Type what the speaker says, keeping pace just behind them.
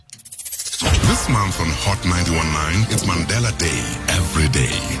This month on Hot 91.9, it's Mandela Day. Every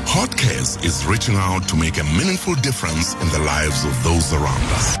day, Hot Cares is reaching out to make a meaningful difference in the lives of those around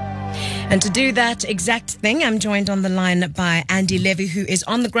us. And to do that exact thing, I'm joined on the line by Andy Levy, who is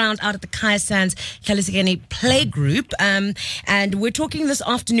on the ground out at the Kaya Sands Kalisigeni Playgroup. And we're talking this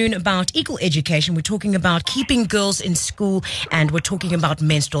afternoon about equal education. We're talking about keeping girls in school, and we're talking about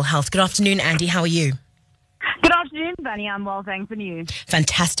menstrual health. Good afternoon, Andy. How are you? Good afternoon, Bunny. I'm well, thanks, and you?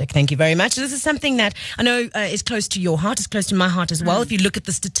 Fantastic. Thank you very much. This is something that I know is close to your heart. It's close to my heart as well. If you look at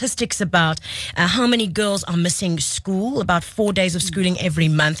the statistics about how many girls are missing school, about 4 days of schooling every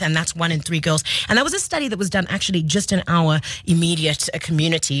month, and that's 1 in 3 girls. And that was a study that was done actually just in our immediate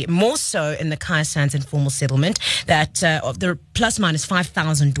community, more so in the Kaya Sands informal settlement, that there are plus minus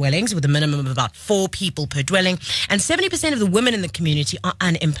 5,000 dwellings with a minimum of about 4 people per dwelling. And 70% of the women in the community are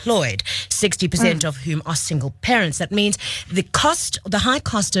unemployed, 60% of whom are single parents. That means the high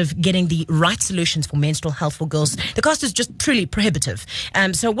cost of getting the right solutions for menstrual health for girls, the cost is just truly prohibitive.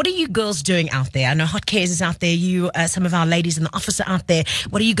 So what are you girls doing out there? I know Hot Cares is out there. You, some of our ladies in the office are out there.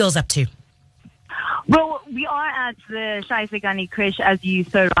 What are you girls up to? Well, we are at the Shaisekani Creche, as you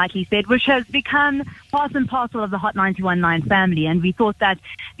so rightly said, which has become part and parcel of the Hot 91.9 family. And we thought that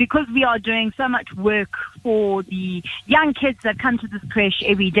because we are doing so much work for the young kids that come to this creche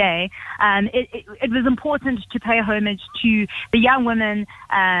every day, it was important to pay homage to the young women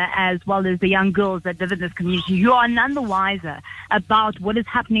as well as the young girls that live in this community who are none the wiser about what is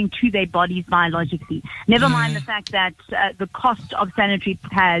happening to their bodies biologically. Never mind the fact that the cost of sanitary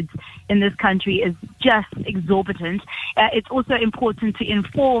pads in this country is just exorbitant. It's also important to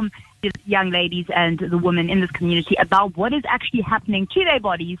inform the young ladies and the women in this community about what is actually happening to their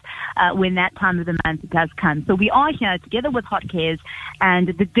bodies when that time of the month does come. So we are here together with Hot Cares and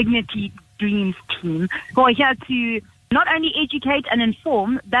the Dignity Dreams team, who are here to not only educate and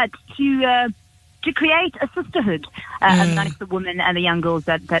inform, but to create a sisterhood amongst the women and the young girls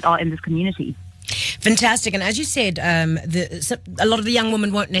that are in this community. Fantastic. And as you said, a lot of the young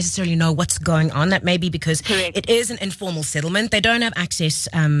women won't necessarily know what's going on. That may be because it is an informal settlement. They don't have access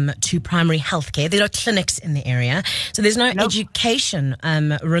to primary health care. There are clinics in the area. So there's no education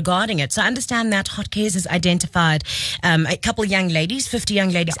regarding it. So I understand that Hot Cares has identified a couple young ladies, 50 young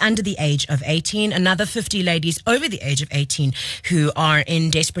ladies under the age of 18, another 50 ladies over the age of 18 who are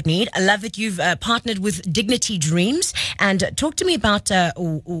in desperate need. I love that you've partnered with Dignity Dreams. And talk to me about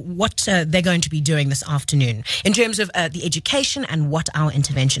what they're going to be doing this afternoon in terms of the education and what our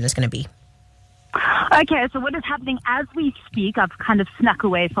intervention is going to be. Okay, so what is happening as we speak, I've kind of snuck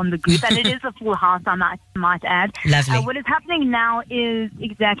away from the group, and it is a full house, I might add. Lovely. What is happening now is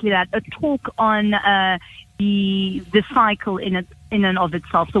exactly that, a talk on the cycle in and of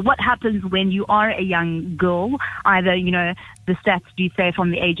itself. So what happens when you are a young girl, either, the stats do say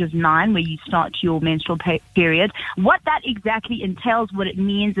from the age of 9 where you start your menstrual period, what that exactly entails, what it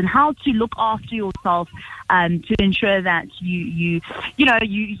means, and how to look after yourself to ensure that you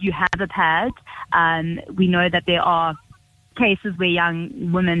have a pad. We know that there are cases where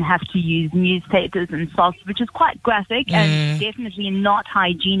young women have to use newspapers and salts, which is quite graphic and definitely not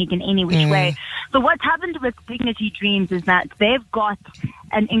hygienic in any which way. So what's happened with Dignity Dreams is that they've got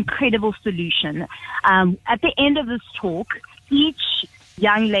an incredible solution. At the end of this talk, each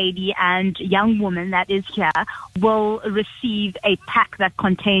young lady and young woman that is here will receive a pack that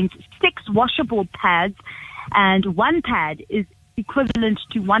contains 6 washable pads, and one pad is equivalent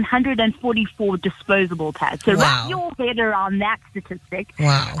to 144 disposable pads. So wrap your head around that statistic.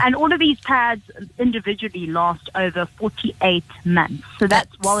 Wow. And all of these pads individually last over 48 months. So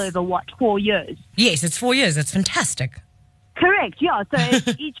that's well over, 4 years? Yes, it's 4 years. That's fantastic. Correct, yeah.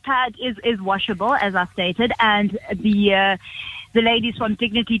 So each pad is washable, as I stated, and the ladies from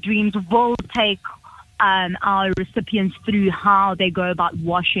Dignity Dreams will take our recipients through how they go about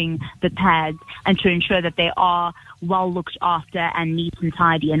washing the pads and to ensure that they are well looked after and neat and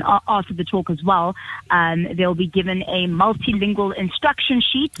tidy. And after the talk as well, they'll be given a multilingual instruction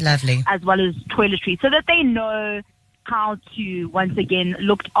sheet, lovely, as well as toiletries, so that they know how to, once again,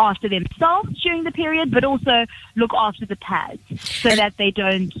 look after themselves during the period, but also look after the pads so that they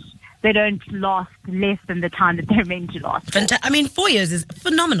don't last less than the time that they're meant to last. I mean, 4 years is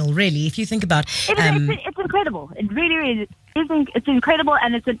phenomenal, really, if you think about it. It's incredible. It really is. It's incredible,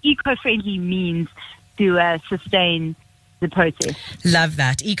 and it's an eco-friendly means to sustain the process. Love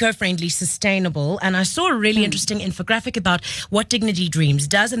that. Eco-friendly, sustainable. And I saw a really interesting infographic about what Dignity Dreams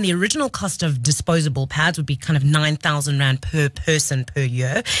does. And the original cost of disposable pads would be kind of 9,000 Rand per person per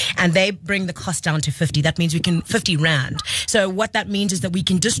year. And they bring the cost down to 50. That means 50 Rand. So what that means is that we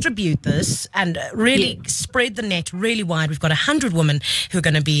can distribute this and really spread the net really wide. We've got 100 women who are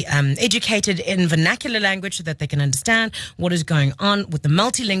going to be educated in vernacular language so that they can understand what is going on with the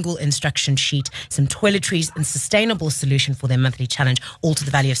multilingual instruction sheet, some toiletries and sustainable solution for their monthly challenge, all to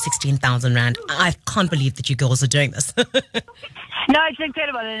the value of 16,000 Rand. I can't believe that you girls are doing this. No, it's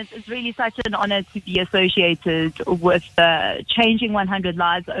incredible, and it's really such an honor to be associated with changing 100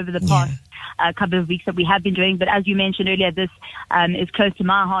 lives over the past couple of weeks that we have been doing. But as you mentioned earlier, this is close to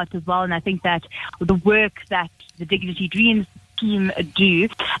my heart as well, and I think that the work that the Dignity Dreams team do,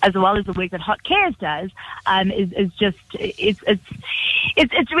 as well as the work that Hot Cares does, is just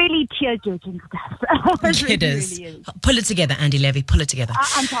it's really tear-jerking stuff. It is. Really is. Pull it together, Andy Levy. Pull it together.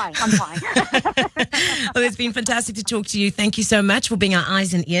 I'm trying. Well, it's been fantastic to talk to you. Thank you so much for being our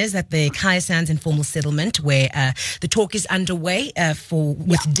eyes and ears at the Kaya Sands Informal Settlement, where the talk is underway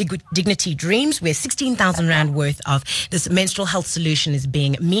with Dignity Dreams, where 16,000 Rand worth of this menstrual health solution is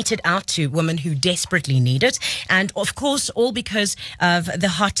being meted out to women who desperately need it. And, of course, all because of the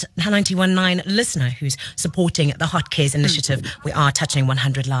Hot 91.9 listener who's supporting the Hot Cares initiative. We are touching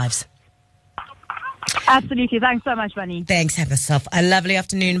 100 lives. Absolutely. Thanks so much, Bunny. Thanks. Have yourself a lovely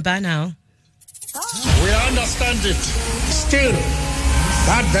afternoon. Bye now. We understand it still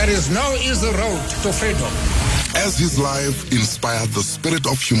that there is no easy road to freedom. As his life inspired the spirit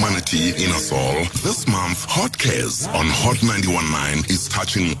of humanity in us all, this month, Hot Cares on Hot 91.9 is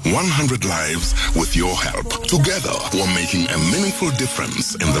touching 100 lives with your help. Together, we're making a meaningful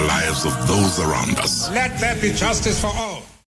difference in the lives of those around us. Let there be justice for all.